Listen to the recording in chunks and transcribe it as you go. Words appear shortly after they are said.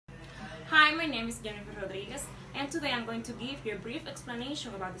Hi, my name is Jennifer Rodriguez, and today I'm going to give you a brief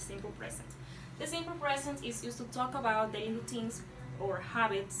explanation about the simple present. The simple present is used to talk about daily routines or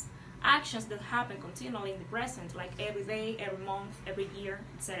habits, actions that happen continually in the present, like every day, every month, every year,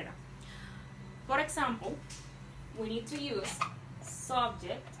 etc. For example, we need to use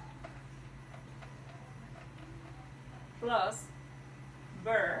subject plus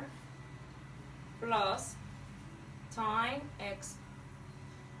verb plus time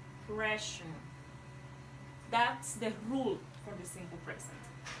expression. That's the rule for the simple present.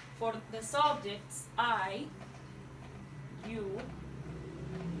 For the subjects I, you,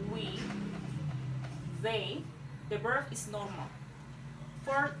 we, they, the verb is normal.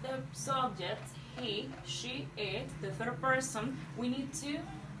 For the subjects he, she, it, the third person, we need to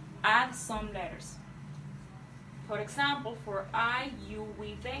add some letters. For example, for I, you,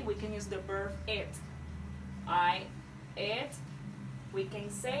 we, they, we can use the verb it. I, it, we can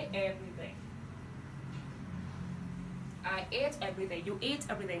say every day. I eat every day, you eat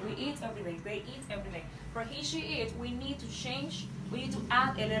every day, we eat every day, they eat every day. For he, she, it, we need to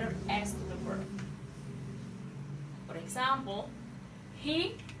add a letter S to the verb. For example,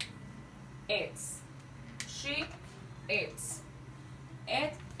 he eats, she eats,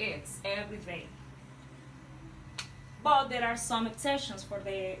 it eats every day. But there are some exceptions for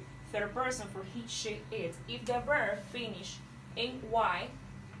the third person, for he, she, it. If the verb finish in Y,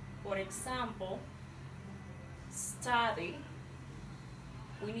 for example, study,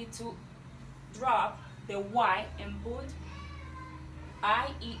 we need to drop the Y and put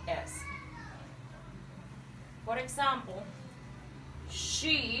IES. For example,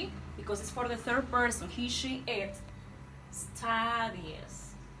 she, because it's for the third person, he, she, it,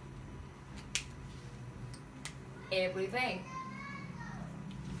 studies every day.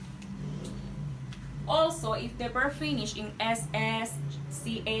 Also, if the verb finish in SS,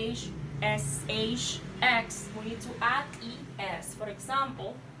 CH, SH, X, we need to add ES. For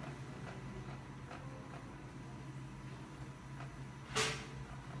example,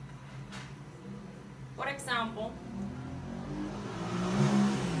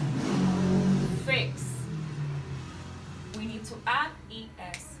 fix, we need to add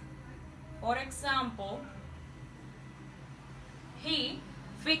ES. For example, he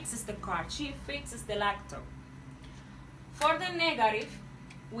fixes the car, she fixes the laptop. For the negative,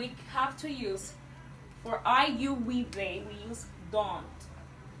 we have to use, for I, you, we, they, we use don't.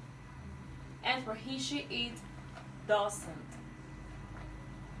 And for he, she, it, doesn't.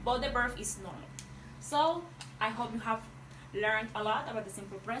 But the verb is normal. So I hope you have learned a lot about the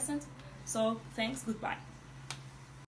simple present. So thanks, goodbye.